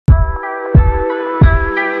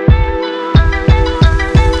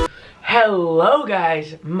Hello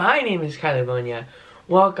guys, my name is Kylash.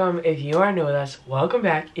 Welcome if you are new with us. Welcome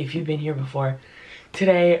back if you've been here before.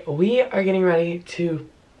 Today we are getting ready to,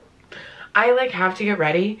 I have to get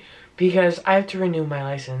ready because I have to renew my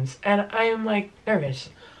license and I am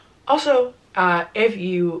nervous. Also, if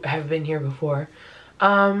you have been here before,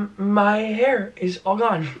 my hair is all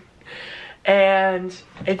gone and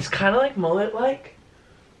it's kind of mullet-like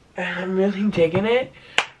and I'm really digging it.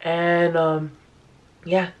 And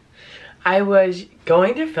yeah, I was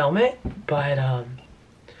going to film it, but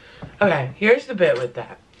okay, here's the bit with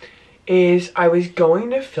that, is I was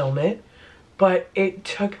going to film it, but it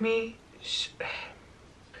took me,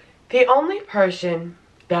 the only person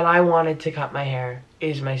that I wanted to cut my hair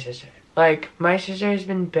is my sister. My sister has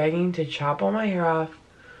been begging to chop all my hair off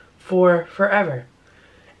for forever.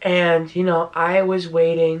 And, you know, I was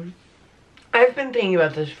waiting. I've been thinking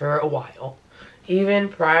about this for a while, even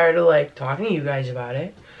prior to talking to you guys about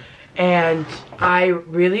it. And I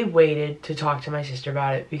really waited to talk to my sister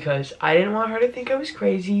about it because I didn't want her to think I was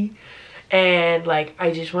crazy. And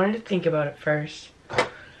I just wanted to think about it first.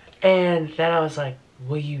 And then I was like,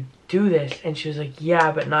 will you do this? And she was like,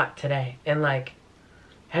 yeah, but not today. And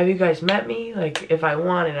have you guys met me? If I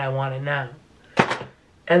want it now.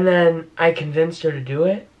 And then I convinced her to do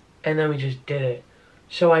it. And then we just did it.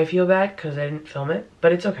 So I feel bad because I didn't film it,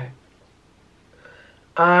 but it's okay.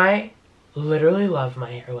 I literally love my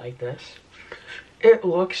hair like this. It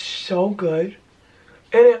looks so good.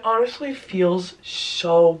 And it honestly feels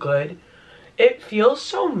so good. It feels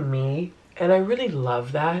so me. And I really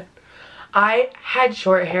love that. I had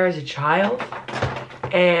short hair as a child.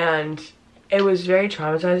 And it was very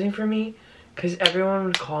traumatizing for me. Because everyone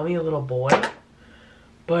would call me a little boy.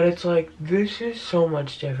 But it's this is so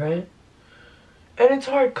much different. And it's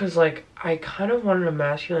hard because I kind of wanted a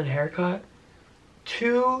masculine haircut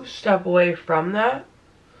to step away from that.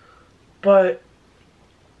 But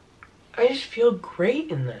I just feel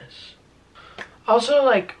great in this. Also,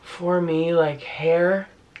 for me, hair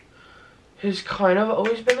has kind of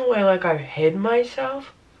always been the way, I've hid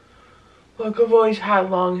myself. I've always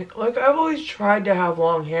had long, I've always tried to have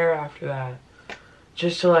long hair after that.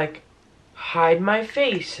 Just to, hide my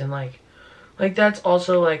face. And, that's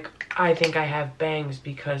also, I think I have bangs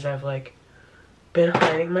because I've, been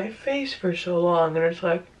hiding my face for so long. And it's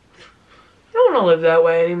I don't want to live that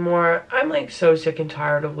way anymore. I'm, so sick and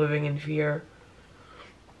tired of living in fear.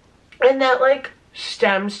 And that,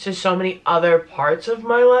 stems to so many other parts of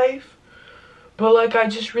my life. But, I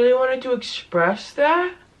just really wanted to express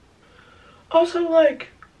that. Also,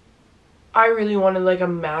 I really wanted, a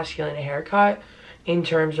masculine haircut in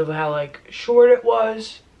terms of how, short it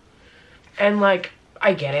was. And,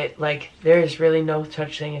 I get it. There's really no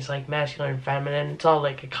such thing as, masculine and feminine. It's all,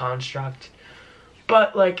 a construct.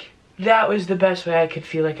 But, that was the best way I could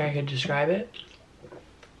feel I could describe it.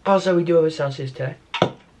 Also, we do have a Celsius today.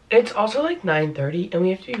 It's also, 9:30, and we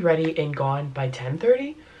have to be ready and gone by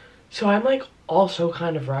 10:30. So I'm, also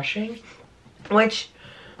kind of rushing, which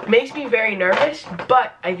makes me very nervous,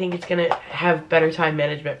 but I think it's gonna have better time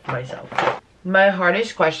management for myself. My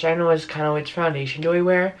hardest question was kind of which foundation do we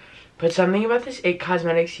wear, but something about this IT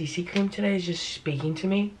Cosmetics CC cream today is just speaking to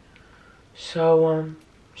me. So,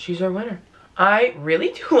 she's our winner. I really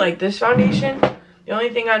do like this foundation. The only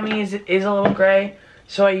thing on me is it is a little gray,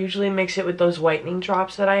 so I usually mix it with those whitening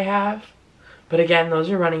drops that I have. But again, those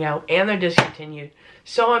are running out and they're discontinued.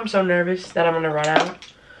 So I'm so nervous that I'm gonna run out.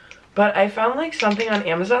 But I found something on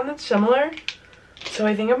Amazon that's similar. So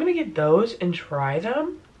I think I'm gonna get those and try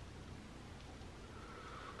them.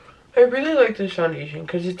 I really like this foundation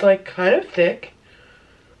because it's kind of thick.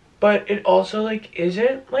 But it also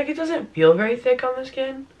isn't, it doesn't feel very thick on the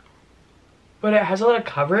skin. But it has a lot of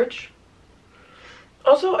coverage.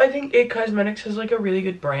 Also, I think IT Cosmetics has a really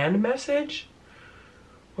good brand message.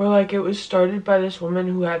 Where it was started by this woman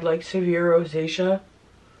who had severe rosacea.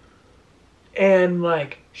 And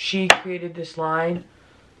she created this line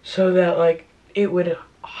so that it would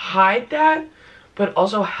hide that but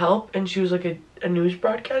also help. And she was a news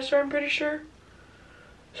broadcaster, I'm pretty sure.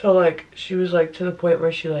 So she was to the point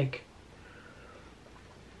where she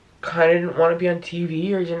kind of didn't want to be on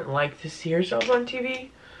TV or didn't like to see herself on TV.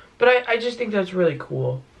 But I just think that's really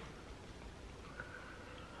cool.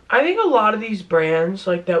 I think a lot of these brands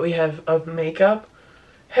that we have of makeup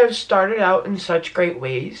have started out in such great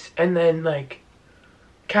ways, and then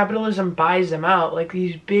capitalism buys them out.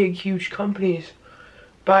 These big huge companies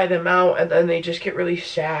buy them out and then they just get really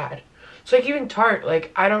sad. It's even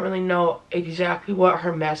Tarte, I don't really know exactly what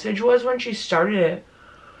her message was when she started it,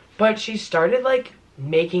 but she started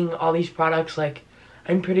making all these products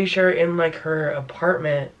I'm pretty sure in her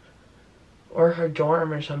apartment or her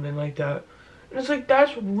dorm or something like that. And it's like,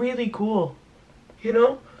 that's really cool, you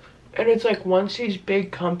know? And it's like, once these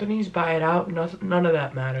big companies buy it out, none of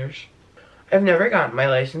that matters. I've never gotten my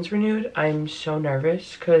license renewed. I'm so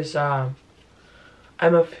nervous because I'm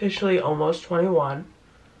officially almost 21.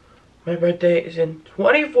 My birthday is in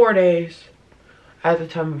 24 days at the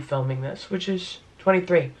time of filming this, which is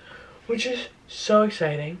 23, which is so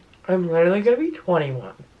exciting. I'm literally going to be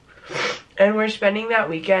 21. And we're spending that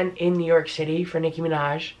weekend in New York City for Nicki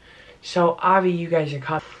Minaj. So, Avi, you guys are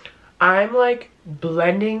coming. I'm, like,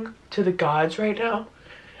 blending to the gods right now.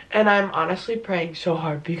 And I'm honestly praying so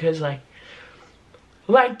hard because, like,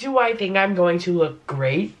 do I think I'm going to look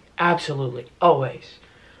great? Absolutely. Always.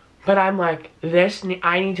 But I'm like,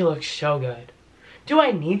 I need to look so good. Do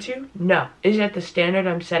I need to? No. Is it the standard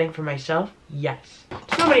I'm setting for myself? Yes.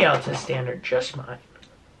 It's nobody else's standard, just mine.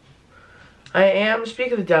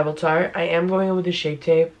 Speaking of the Devil Tart, I am going in with the Shape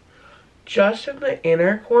Tape just in the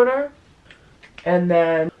inner corner. And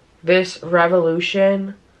then this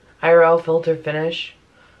Revolution IRL Filter Finish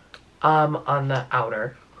on the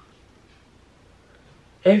outer.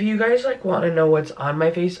 If you guys like want to know what's on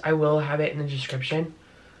my face, I will have it in the description.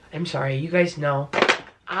 I'm sorry, you guys know.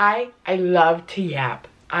 I love to yap.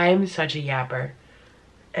 I'm such a yapper.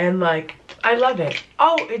 And like, I love it.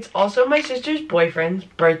 Oh, it's also my sister's boyfriend's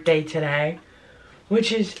birthday today,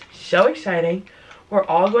 which is so exciting. We're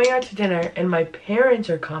all going out to dinner and my parents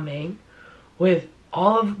are coming with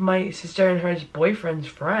all of my sister and her boyfriend's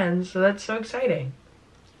friends, so that's so exciting.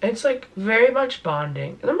 It's like very much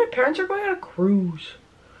bonding. And then my parents are going on a cruise.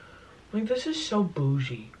 Like, this is so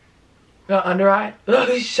bougie. The under eye,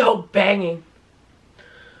 is so banging.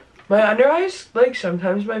 My under eye is like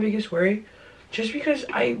sometimes my biggest worry, just because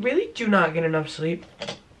I really do not get enough sleep.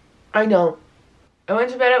 I don't. I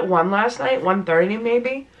went to bed at 1 last night, 1:30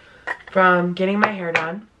 maybe, from getting my hair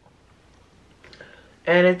done.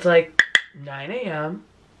 And it's like 9 a.m.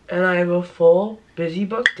 and I have a full busy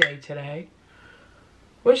book day today,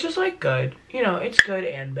 which is like good. You know, it's good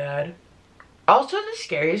and bad. Also, the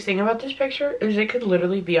scariest thing about this picture is it could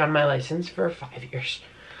literally be on my license for 5 years.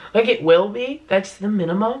 Like, it will be. That's the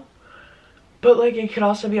minimum. But, like, it could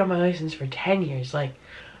also be on my license for 10 years. Like,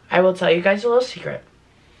 I will tell you guys a little secret.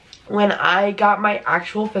 When I got my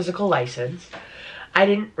actual physical license, I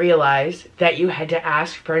didn't realize that you had to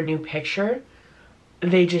ask for a new picture.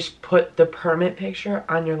 They just put the permit picture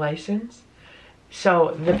on your license.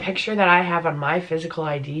 So, the picture that I have on my physical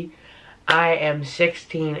ID, I am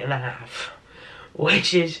 16 and a half.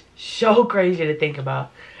 Which is so crazy to think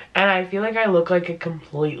about. And I feel like I look like a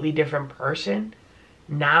completely different person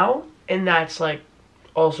now. And that's like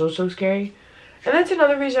also so scary. And that's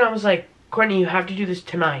another reason I was like, Courtney, you have to do this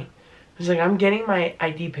tonight. I was like, I'm getting my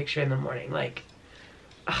ID picture in the morning. Like,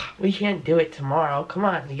 we can't do it tomorrow. Come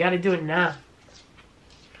on, you gotta do it now.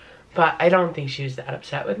 But I don't think she was that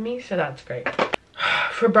upset with me, so that's great.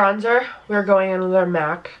 For bronzer, we're going in with our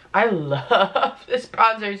MAC. I love this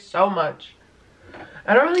bronzer so much.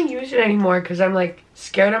 I don't really use it anymore because I'm like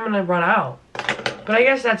scared I'm gonna run out. But I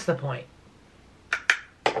guess that's the point.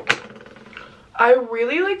 I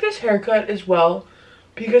really like this haircut as well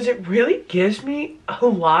because it really gives me a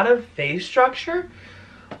lot of face structure.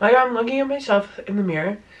 Like, I'm looking at myself in the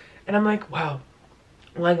mirror and I'm like, wow,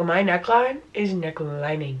 like my neckline is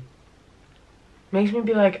necklining. Makes me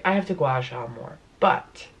be like, I have to gua sha more.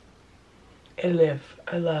 But I live,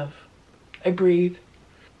 I love, I breathe.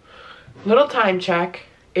 Little time check.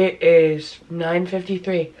 It is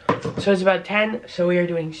 9:53. So it's about 10. So we are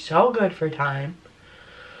doing so good for time.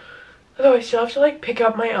 Although I still have to like pick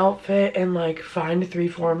up my outfit and like find 3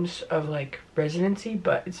 forms of like residency,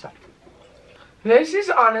 but it's fine. This is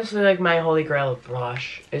honestly like my holy grail of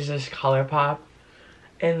blush, is this ColourPop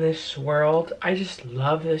and this Swirled. I just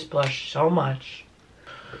love this blush so much.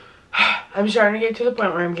 I'm starting to get to the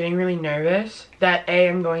point where I'm getting really nervous that A,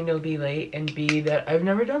 I'm going to be late, and B, that I've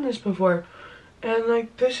never done this before. And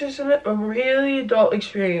like, this is a really adult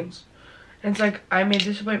experience. And it's like, I made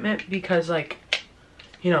this appointment because like,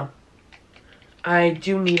 you know, I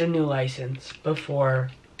do need a new license before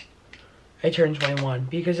I turn 21.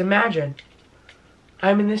 Because imagine,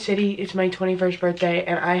 I'm in the city, it's my 21st birthday,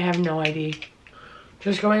 and I have no ID.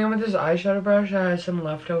 Just going in with this eyeshadow brush that has some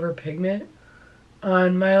leftover pigment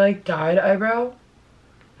on my like dyed eyebrow,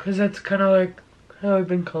 because that's kind of like how I've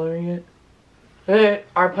been coloring it. They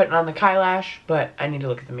are putting on the kylash, but I need to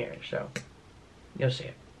look at the mirror, so you'll see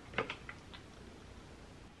it.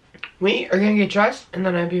 We are gonna get dressed and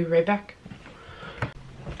then I'll be right back.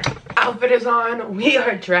 Outfit is on, we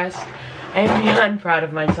are dressed. I am beyond proud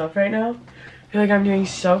of myself right now. I feel like I'm doing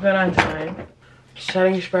so good on time.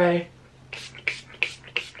 Setting spray.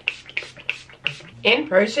 In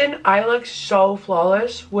person, I look so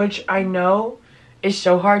flawless, which I know is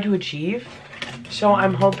so hard to achieve. So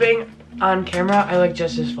I'm hoping on camera I look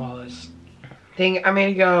just as flawless. I think I'm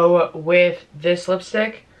gonna go with this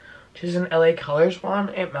lipstick, which is an LA Colors one.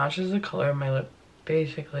 It matches the color of my lip,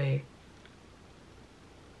 basically.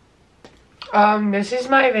 This is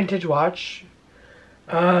my vintage watch.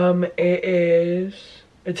 It is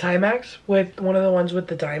a Timex with one of the ones with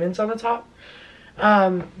the diamonds on the top.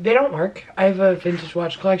 They don't work. I have a vintage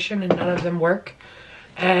watch collection and none of them work.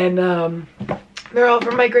 And they're all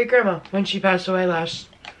from my great grandma when she passed away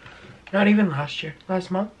not even last year,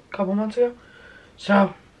 last month, a couple months ago.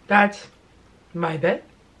 So that's my bit.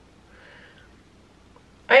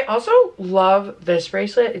 I also love this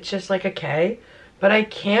bracelet. It's just like a K, but I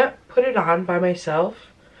can't put it on by myself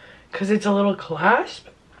because it's a little clasp.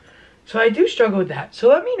 So I do struggle with that. So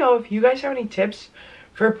let me know if you guys have any tips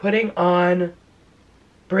for putting on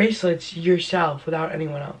bracelets yourself without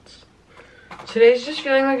anyone else. Today's just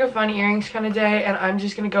feeling like a fun earrings kind of day, and I'm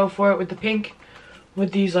just gonna go for it with the pink,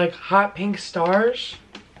 with these like hot pink stars.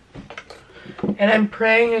 And I'm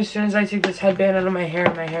praying as soon as I take this headband out of my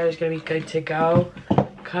hair is gonna be good to go,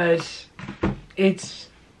 because it's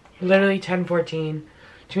literally 10:14,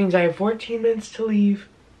 which means I have 14 minutes to leave,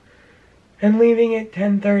 and leaving at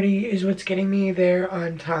 10:30 is what's getting me there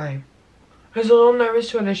on time. I was a little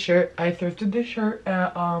nervous with this shirt. I thrifted this shirt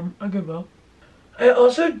at a Goodwill. I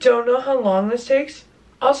also don't know how long this takes.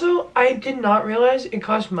 Also, I did not realize it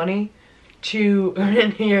cost money to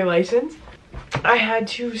renew your license. I had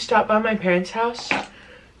to stop by my parents' house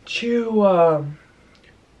to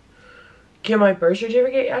get my birth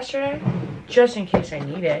certificate yesterday, just in case I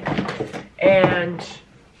need it. And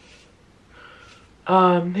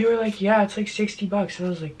they were like, yeah, it's like 60 bucks. And I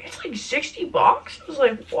was like, it's like 60 bucks? I was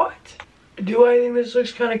like, what? Do I think this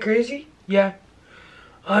looks kind of crazy? Yeah,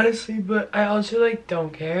 honestly, but I also like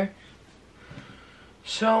don't care.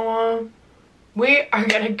 So we are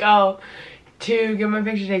gonna go to get my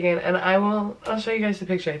picture taken, and I'll show you guys the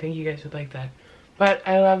picture. I think you guys would like that. But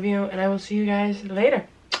I love you, and I will see you guys later.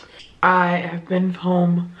 I have been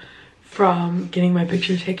home from getting my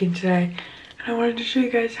picture taken today, and I wanted to show you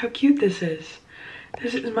guys how cute this is.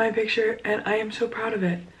 This is my picture, and I am so proud of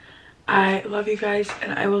it. I love you guys,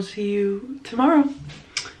 and I will see you tomorrow.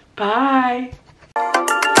 Bye.